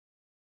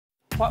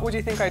What would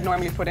you think I'd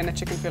normally put in a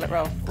chicken fillet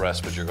roll?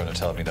 Breast, but you're going to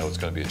tell me now it's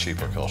going to be a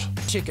cheaper cut.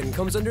 Chicken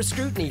comes under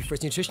scrutiny for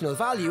its nutritional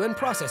value and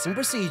processing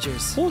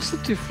procedures. What's the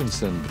difference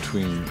then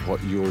between what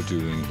you're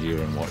doing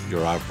here and what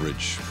your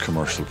average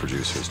commercial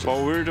producers do?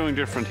 What we're doing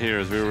different here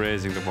is we're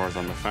raising the birds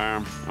on the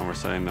farm and we're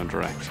selling them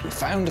direct. We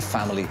found a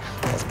family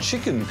of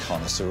chicken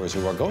connoisseurs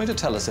who are going to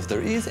tell us if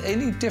there is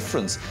any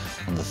difference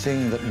on the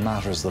thing that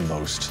matters the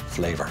most,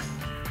 flavour.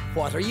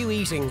 What Are You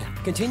Eating?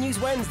 Continues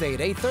Wednesday at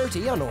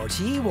 8:30 on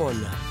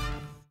RTE1.